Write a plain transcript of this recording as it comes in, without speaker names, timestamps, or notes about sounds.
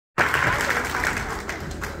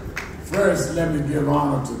First, let me give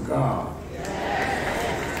honor to God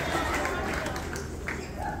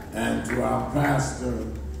and to our pastor,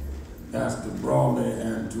 Pastor Brawley,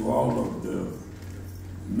 and to all of the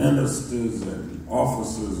ministers and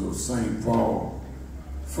officers of St. Paul.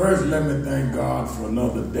 First, let me thank God for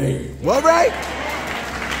another day. All right.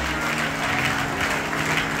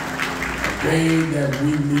 A day that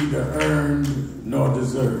we neither earned nor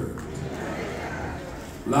deserved.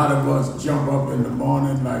 A lot of us jump up in the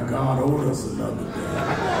morning like God owed us another day.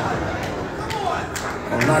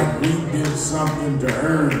 Or like we did something to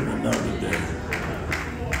earn another day.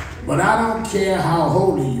 But I don't care how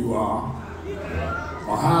holy you are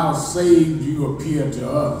or how saved you appear to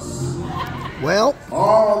us. Well,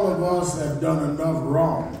 all of us have done enough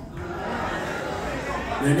wrong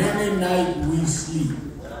that any night we sleep,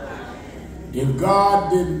 if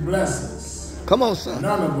God didn't bless us, come on, son,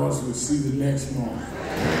 none of us would see the next morning.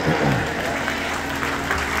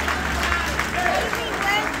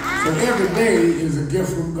 So every day is a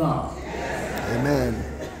gift from God. Amen.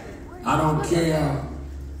 I don't care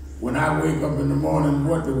when I wake up in the morning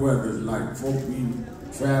what the weather is like. Folk be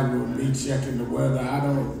traveling, me checking the weather. I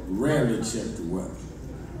don't rarely check the weather.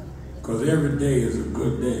 Because every day is a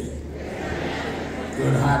good day.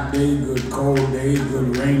 Good hot day, good cold day,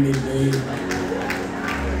 good rainy day,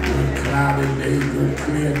 good cloudy day, good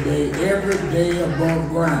clear day. Every day above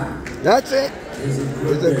ground. That's it. Is a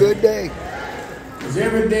good it's day. A good day. Because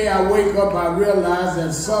every day I wake up, I realize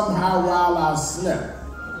that somehow while I slept,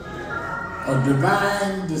 a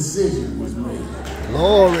divine decision was made.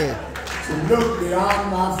 Glory. To look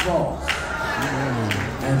beyond my faults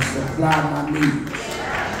and supply my needs.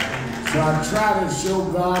 So I try to show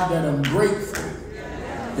God that I'm grateful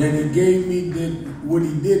that He gave me what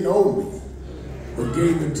He didn't owe me, but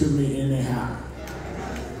gave it to me anyhow.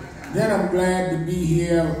 Then I'm glad to be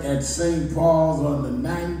here at St. Paul's on the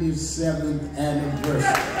 97th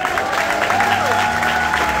anniversary.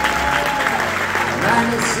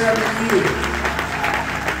 97 years.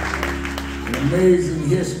 An amazing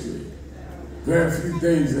history. Very few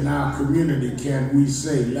things in our community can we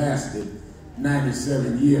say lasted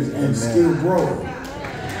 97 years and Amen. Still growing,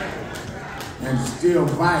 and still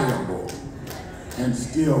viable, and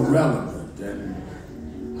still relevant. And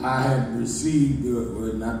I had received,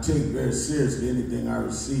 and I take very seriously anything I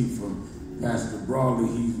receive from Pastor Brawley.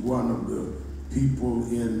 He's one of the people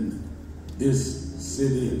in this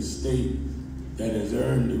city and state that has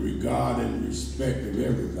earned the regard and respect of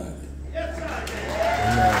everybody. Yes, sir.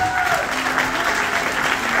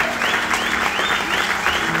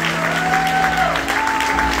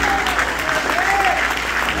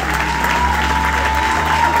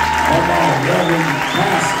 Reverend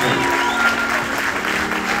Pastor.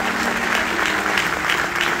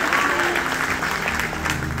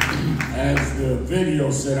 As the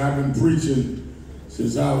video said, I've been preaching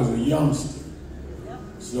since I was a youngster.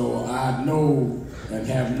 So I know and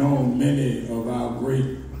have known many of our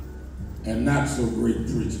great and not so great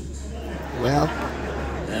preachers. Well.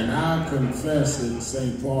 And I confess in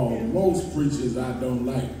St. Paul, most preachers I don't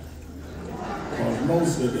like. Because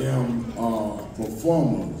most of them are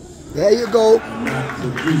performers. There you go. And not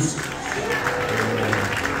producers.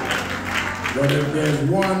 But if there's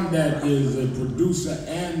one that is a producer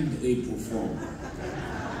and a performer,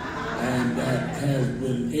 and that has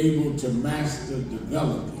been able to master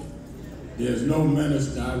development, there's no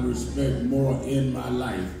minister I respect more in my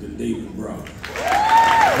life than David Brown.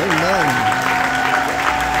 Amen.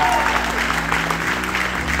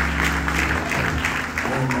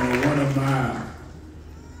 And one of my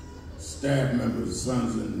staff members,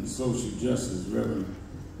 Sons in Social Justice, Reverend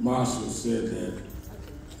Marshall, said that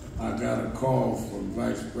I got a call from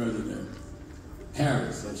Vice President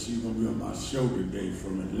Harris that she's going to be on my show today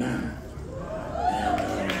from Atlanta.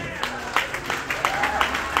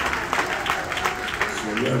 And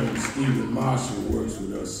so Reverend Stephen Marshall works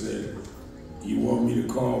with us, said, you want me to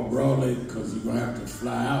call Brawley because you're going to have to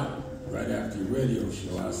fly out right after your radio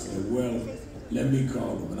show. I said, well, let me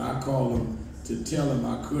call him. And I called him to tell him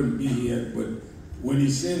I couldn't be here, but when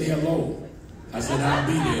he said hello, I said, I'll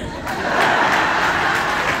be there.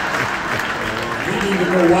 You need to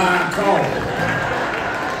know why I called.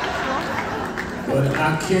 But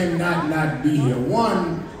I cannot not be here.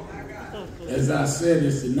 One, as I said,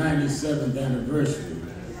 it's the 97th anniversary.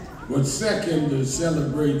 But second, to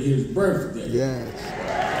celebrate his birthday. Yes.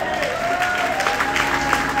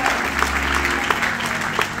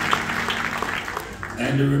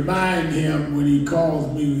 And to remind him when he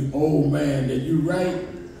calls me old man that you're right,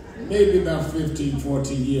 maybe about 15,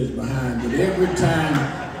 14 years behind, but every time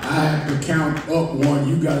I have to count up one,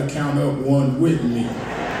 you got to count up one with me.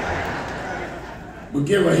 But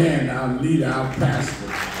give a hand, our leader, our pastor.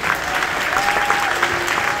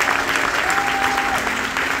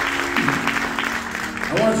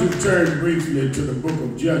 I want you to turn briefly to the book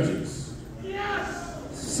of Judges. Yes.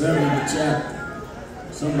 7th chapter.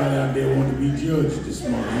 Somebody out there want to be judged this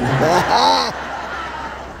morning.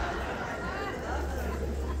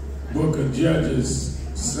 Book of Judges,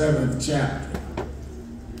 7th chapter.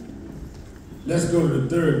 Let's go to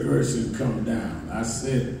the 3rd verse and come down. I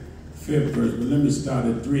said 5th verse, but let me start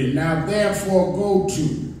at 3. And now therefore go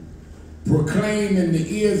to, proclaim in the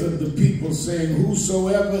ears of the people, saying,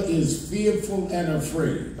 whosoever is fearful and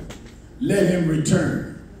afraid, let him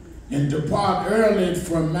return, and depart early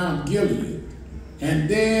from Mount Gilead. And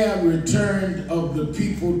there returned of the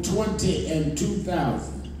people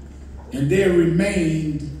 22,000, and there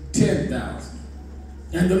remained 10,000.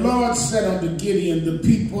 And the Lord said unto Gideon, the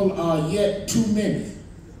people are yet too many.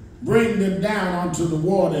 Bring them down unto the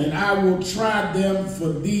water, and I will try them for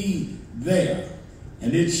thee there.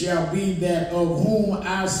 And it shall be that of whom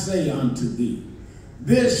I say unto thee,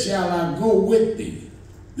 this shall I go with thee,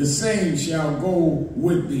 the same shall go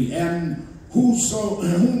with thee. And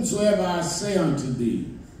whomsoever I say unto thee,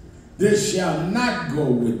 this shall not go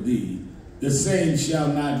with thee, the same shall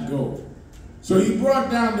not go. So he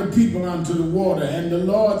brought down the people unto the water, and the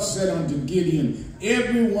Lord said unto Gideon,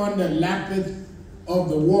 every one that lappeth of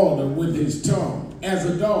the water with his tongue, as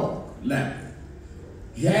a dog lappeth,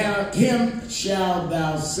 him shalt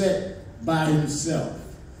thou set by himself.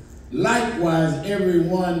 Likewise every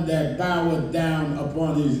one that boweth down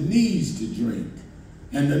upon his knees to drink.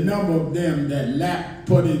 And the number of them that lapped,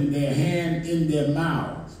 putting their hand in their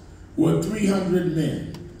mouths, were 300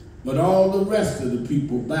 men. But all the rest of the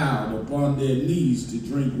people bowed upon their knees to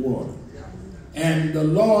drink water. And the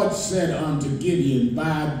Lord said unto Gideon,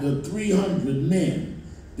 by the 300 men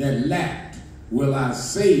that lapped will I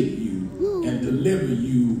save you and deliver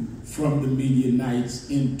you from the Midianites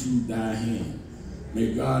into thy hand.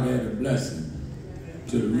 May God add a blessing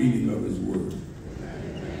to the reading of his word.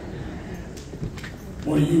 I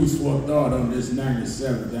want to use for a thought on this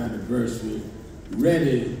 97th anniversary,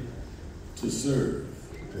 ready to serve.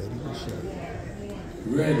 Ready to serve.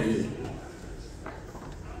 Ready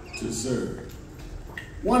to serve.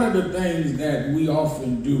 One of the things that we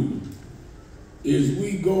often do is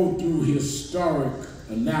we go through historic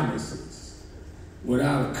analysis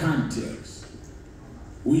without a context.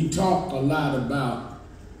 We talk a lot about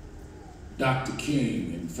Dr.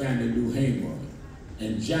 King and Fannie Lou Hamer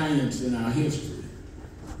and giants in our history,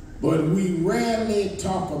 but we rarely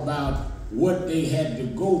talk about what they had to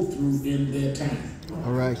go through in their time.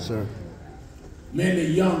 All right, sir. Many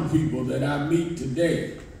young people that I meet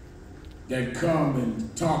today that come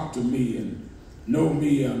and talk to me and know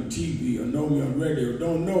me on TV or know me on radio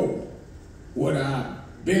don't know what I've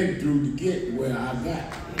been through to get where I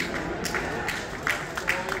got.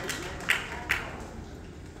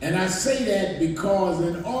 And I say that because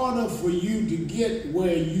in order for you to get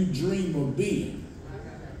where you dream of being,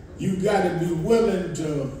 you got to be willing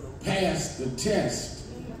to pass the test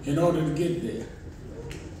in order to get there.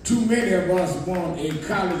 Too many of us want a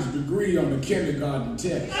college degree on the kindergarten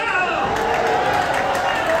test.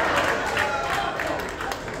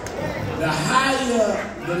 The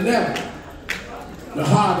higher the level, the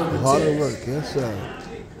harder the Harder test. work, yes, sir.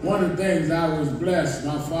 One of the things I was blessed,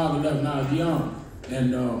 my father left when I was young,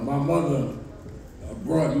 and my mother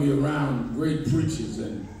brought me around great preachers,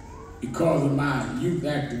 and because of my youth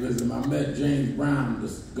activism, I met James Brown,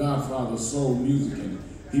 the godfather of soul music, and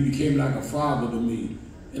he became like a father to me.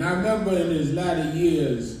 And I remember in his latter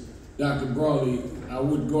years, Dr. Brawley, I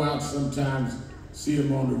would go out sometimes, see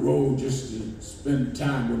him on the road just to spend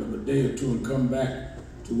time with him a day or two and come back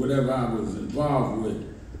to whatever I was involved with.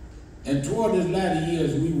 And toward his latter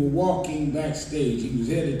years, we were walking backstage. He was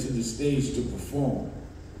headed to the stage to perform.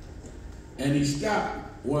 And he stopped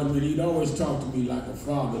one minute. He'd always talk to me like a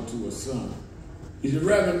father to a son. He said,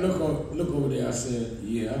 Reverend, look over there. I said,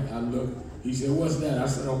 yeah, I looked. He said, what's that? I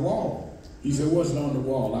said, a wall. He said, what's on the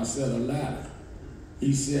wall? I said, a ladder.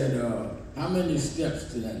 He said, how many steps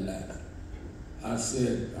to that ladder? I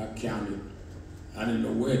said, I counted. I didn't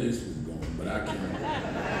know where this was going, but I counted.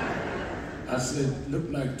 I said, looked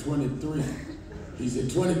like 23. He said,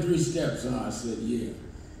 23 steps, huh? I said, yeah.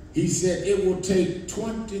 He said, it will take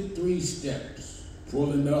 23 steps,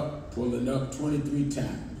 pulling up 23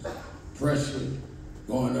 times. Pressure,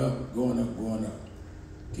 going up, going up, going up,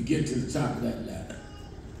 to get to the top of that ladder.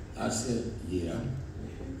 I said, yeah.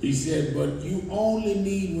 He said, but you only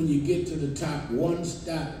need, when you get to the top, one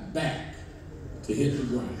step back to hit the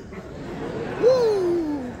ground.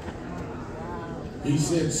 Woo! He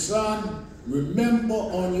said, son, remember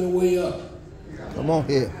on your way up, Come on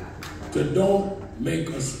here. to don't make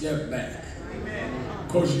a step back.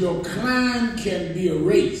 Because your climb can be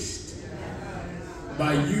erased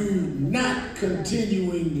by you not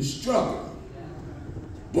continuing the struggle,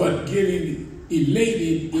 but getting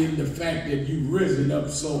elated in the fact that you've risen up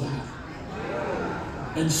so high.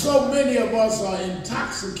 And so many of us are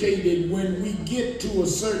intoxicated when we get to a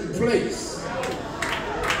certain place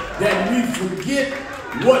that we forget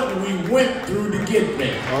what we went through to get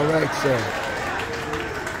there. All right, sir.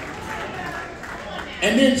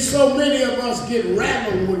 And then so many of us get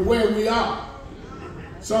rattled with where we are.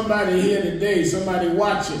 Somebody here today, somebody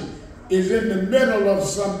watching, is in the middle of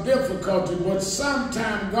some difficulty, but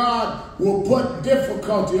sometime God will put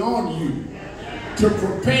difficulty on you to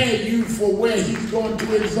prepare you for where he's going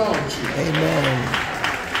to exalt you. Amen.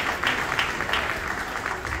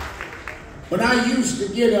 When I used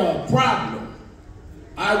to get a problem,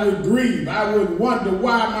 I would grieve. I would wonder,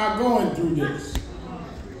 why am I going through this?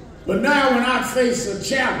 But now when I face a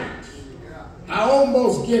challenge, I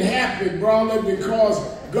almost get happy, brother, because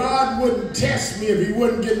God wouldn't test me if he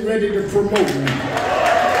wasn't getting ready to promote me.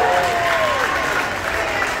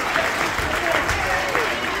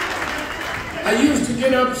 I used to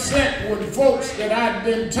get upset when folks that I'd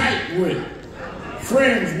been tight with,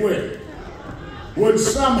 friends with, would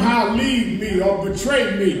somehow leave me or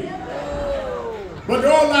betray me. But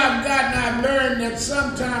all I've gotten, I've learned that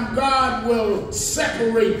sometimes God will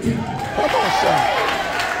separate people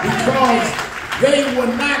because they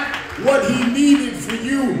were not what he needed for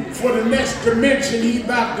you for the next dimension he's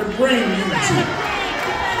about to bring you to.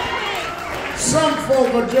 Some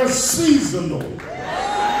folk are just seasonal.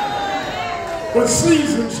 But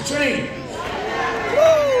seasons change.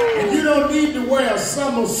 And you don't need to wear a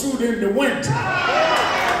summer suit in the winter.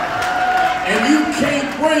 And you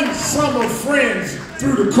can't bring summer friends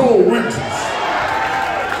through the cold winters.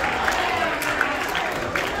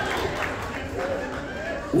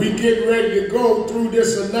 We get ready to go through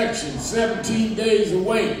this election, 17 days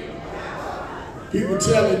away. People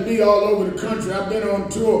telling me all over the country, I've been on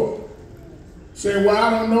tour, saying, well, I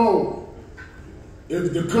don't know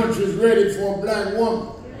if the country's ready for a black woman.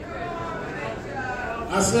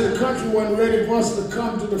 I said the country wasn't ready for us to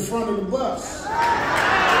come to the front of the bus.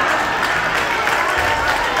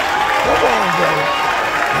 Come on, brother.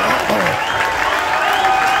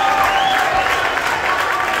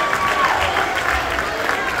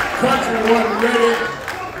 Country wasn't ready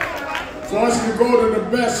for us to go to the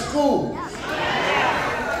best schools.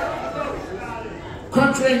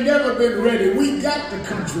 Country ain't never been ready. We got the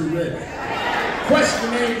country ready.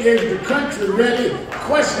 Question ain't, is the country ready?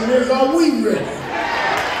 Question is, are we ready?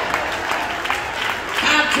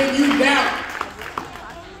 How can you doubt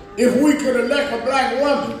if we could elect a black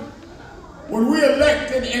woman when we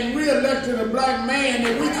elected and re-elected a black man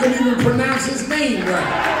and we couldn't even pronounce his name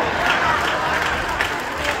right?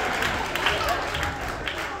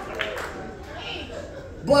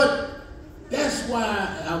 But that's why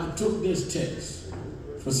I took this text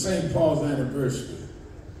for St. Paul's anniversary.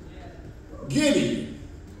 Gideon,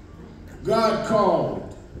 God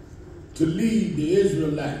called to lead the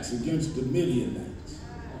Israelites against the Midianites.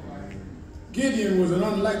 Gideon was an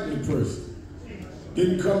unlikely person.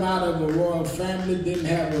 Didn't come out of a royal family, didn't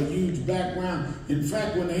have a huge background. In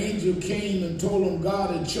fact, when the angel came and told him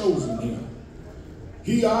God had chosen him,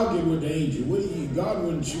 he argued with the angel. God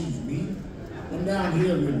wouldn't choose me. I'm down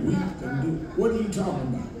here with weak and do. What are you talking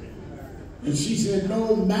about? And she said,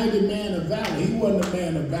 no, mighty man of valor. He wasn't a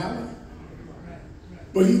man of valor.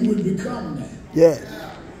 But he would become that. Yes.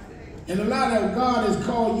 And a lot of God has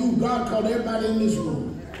called you. God called everybody in this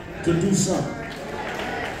room to do something.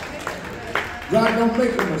 God don't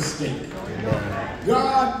make a mistake.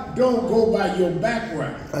 God don't go by your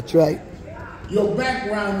background. That's right. Your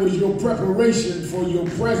background was your preparation for your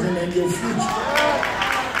present and your future.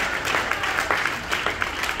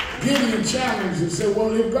 Gideon challenged and said,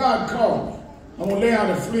 well, if God called me, I'm going to lay out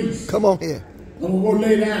a fleece. Come on here. I'm going to go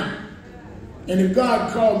lay down. And if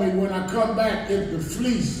God called me, when I come back, if the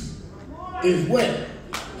fleece is wet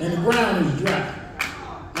and the ground is dry,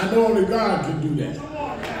 I know only God can do that.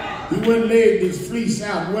 He went and laid this fleece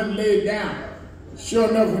out, went and laid down. Sure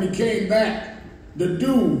enough, when he came back, the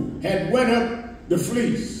dew had wet up the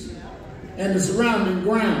fleece and the surrounding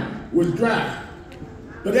ground was dry.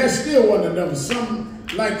 But that still wasn't enough.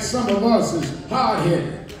 Like some of us is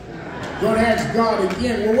hard-headed. Going to ask God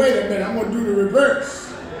again, well, wait a minute, I'm going to do the reverse.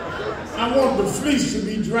 I want the fleece to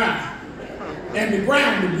be dry and the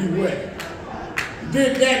ground to be wet.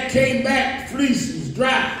 Did that, came back, fleece was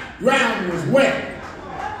dry, ground was wet.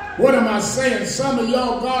 What am I saying? Some of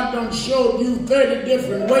y'all, God done showed you 30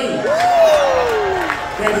 different ways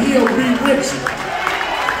that he'll be with you.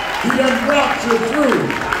 He done brought you through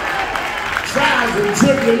trials and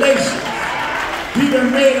tribulations. He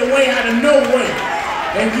done made a way out of no way.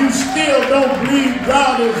 And you still don't believe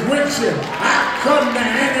God is with you. I come the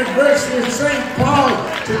anniversary of St. Paul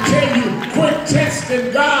to tell you, quit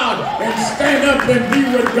testing God and stand up and be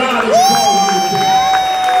what God has called you to be.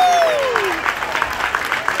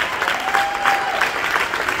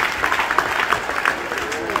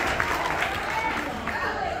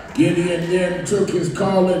 Gideon then took his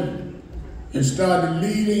calling and started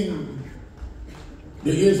leading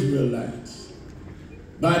the Israelites.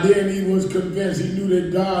 By then he was convinced, he knew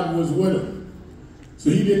that God was with him. So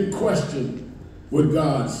he didn't question what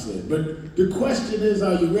God said. But the question is,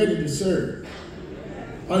 are you ready to serve?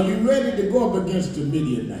 Are you ready to go up against the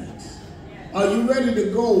Midianites? Are you ready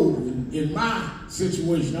to go? In my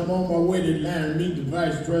situation, I'm on my way to Atlanta to meet the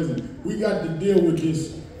vice president. We got to deal with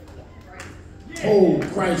this whole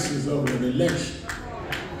crisis of an election.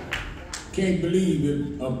 Can't believe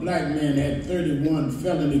it. A black man had 31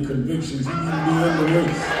 felony convictions. He didn't be in the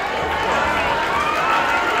race.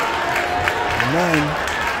 None.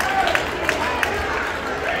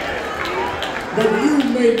 But you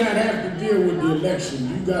may not have to deal with the election.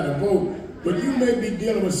 You got to vote. But you may be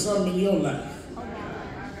dealing with something in your life.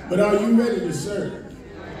 But are you ready to serve?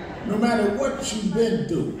 No matter what you've been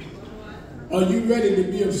through, are you ready to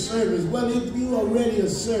be of service? Well, if you are ready of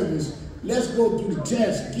service, let's go through the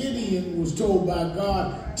test. Gideon was told by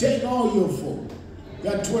God, take all your folk.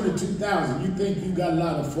 Got 22,000. You think you got a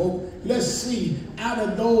lot of folk? Let's see, out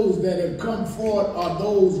of those that have come forward, are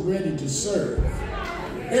those ready to serve?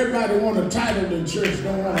 Everybody want a title in church,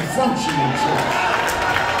 don't want to function in church.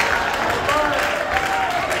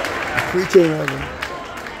 Preaching of it.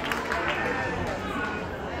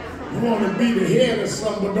 You want to be the head of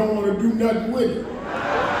something, but don't want to do nothing with it.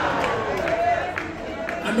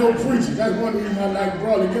 I know preachers, that's one reason I like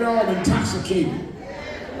broadly, get all intoxicated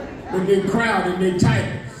with their crowd and their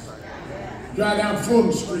titles. Drive down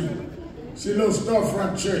Fulton Street, see a little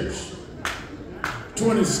storefront church,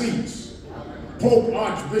 20 seats, Pope,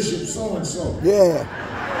 Archbishop, so-and-so. Yeah.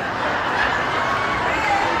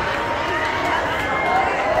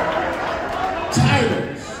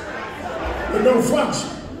 Titles, but no function.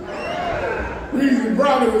 Reason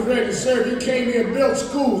Brawley was ready to serve, he came here, built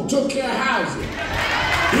schools, took care of housing.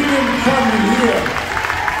 He didn't come in here.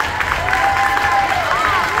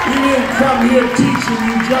 He didn't come here teaching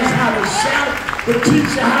you just how to shout, but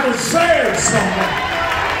teach you how to serve someone.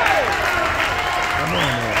 Come on,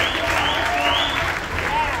 man.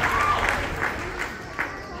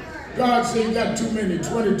 God said you got too many,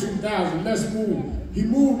 22,000, let's move. He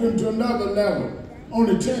moved them to another level,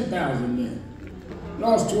 only 10,000 then.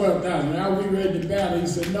 Lost 12,000. Now we ready to battle. He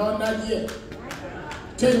said, no, not yet.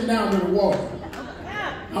 Take them down to the water.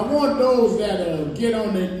 I want those that get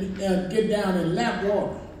down and lap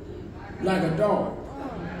water like a dog.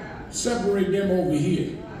 Separate them over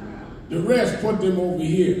here. The rest put them over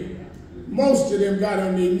here. Most of them got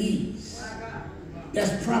on their knees.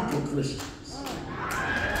 That's proper Christians.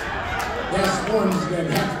 That's ones that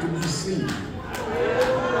have to be seen.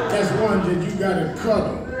 That's ones that you got to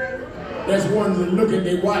cuddle. That's ones that look at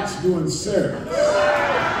their watch doing service.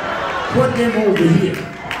 Put them over here.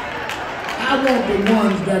 I want the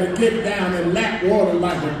ones that'll get down and lap water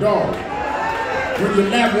like a dog. When you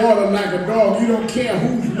lap water like a dog, you don't care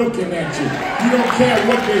who's looking at you. You don't care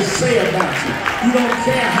what they say about you. You don't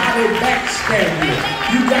care how they backstab you.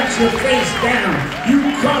 You got your face down. You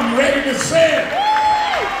come ready to serve.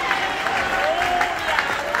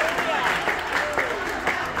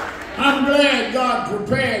 I'm glad God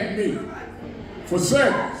prepared me for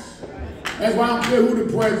service. That's why I don't care who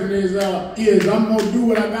the president is. I'm going to do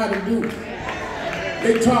what I got to do.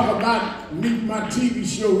 They talk about me, my TV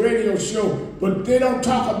show, radio show, but they don't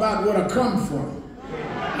talk about where I come from.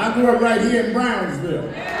 I grew up right here in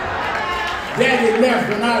Brownsville. Daddy left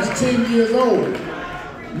when I was 10 years old.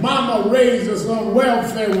 Mama raised us on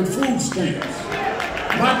welfare with food stamps.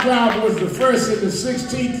 My job was the first and the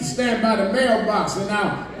 16th to stand by the mailbox in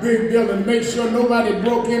our big building to make sure nobody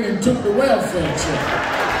broke in and took the welfare check.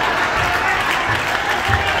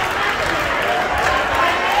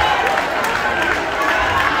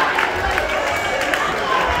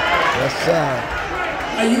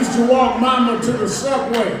 I used to walk Mama to the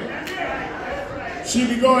subway. She'd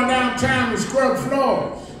be going downtown to scrub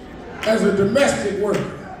floors as a domestic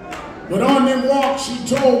worker. But on them walks, she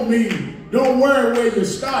told me, don't worry where you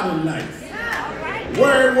start in life.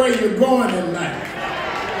 Worry where you're going in life.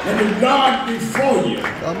 And if God before you,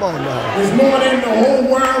 Come on now. there's more than the whole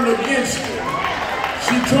world against you.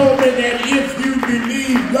 She told me that if you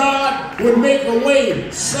believe God would make a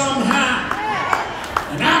way somehow.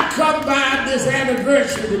 And I come by this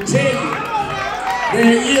anniversary to tell you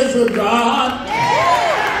there is a God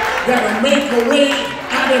that'll make a way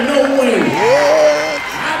out of no way.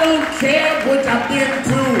 I don't care what I've been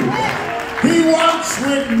through. He walks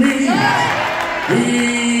with me.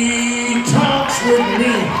 He talks with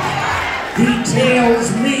me. He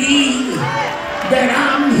tells me that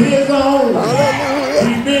I'm his own.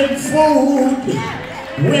 He been food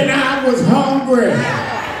when I was hungry.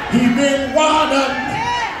 He been water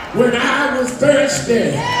when I was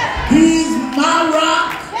thirsty. He's my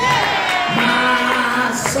rock,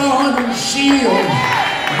 my sword and shield,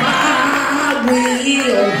 my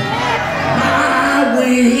wheel, my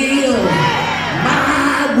wheel,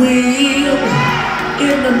 my wheel.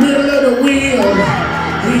 In the middle of the wheel,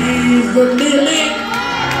 he's the lily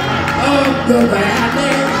of the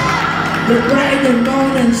valley, the bright and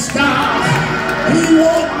morning star. He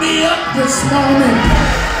woke me up this morning,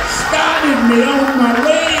 started me on my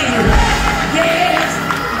way. Yes,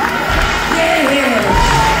 yes,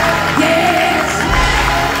 yes,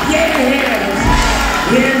 yes.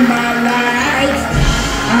 In my life,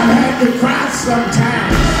 I've had to cry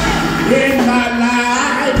sometimes. In my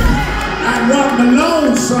life, I walked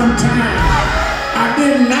alone sometimes. I've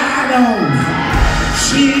been lied on,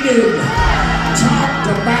 cheated, talked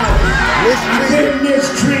about. I've been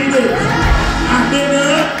mistreated. I've been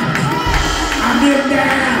up. I've been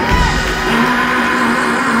down.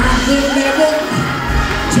 I've been leveled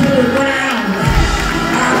to the ground.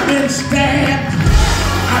 I've been stabbed.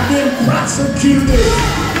 I've been prosecuted.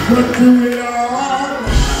 But through it all,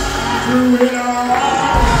 through it all,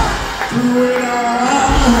 through it all,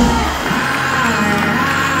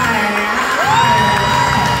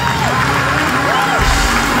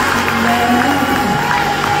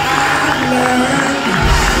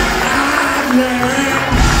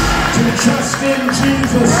 trust in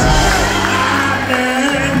Jesus. I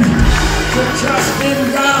learned to trust in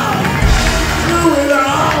God. Through it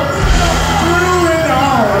all, through it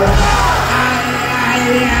all. I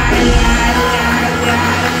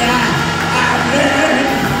learned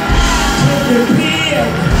to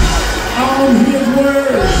depend on His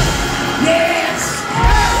word. Yes,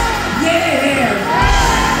 yes,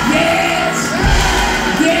 yes,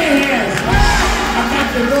 yes. I got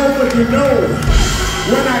to know what you know.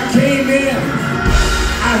 When I came in,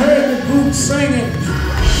 I heard the group singing.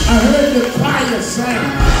 I heard the choir sing.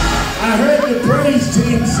 I heard the praise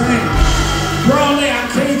team sing. Probably I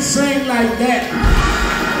can't sing like that.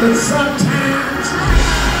 But sometimes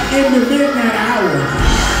in the midnight hour,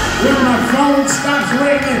 when my phone stops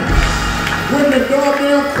ringing, when the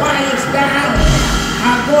doorbell quiets down,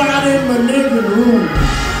 I go out in my living room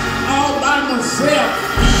all by myself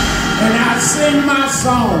and I sing my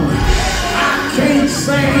song. I can't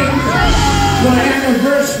sing for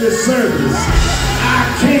anniversary service. I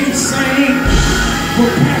can't sing for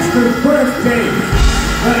pastor's birthday.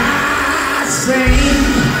 But I sing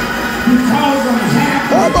because I'm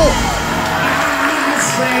happy. I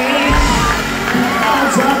sing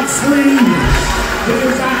because I'm free.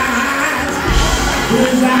 His eyes,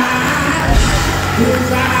 his eyes, his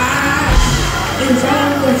eyes is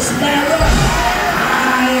on the sparrow.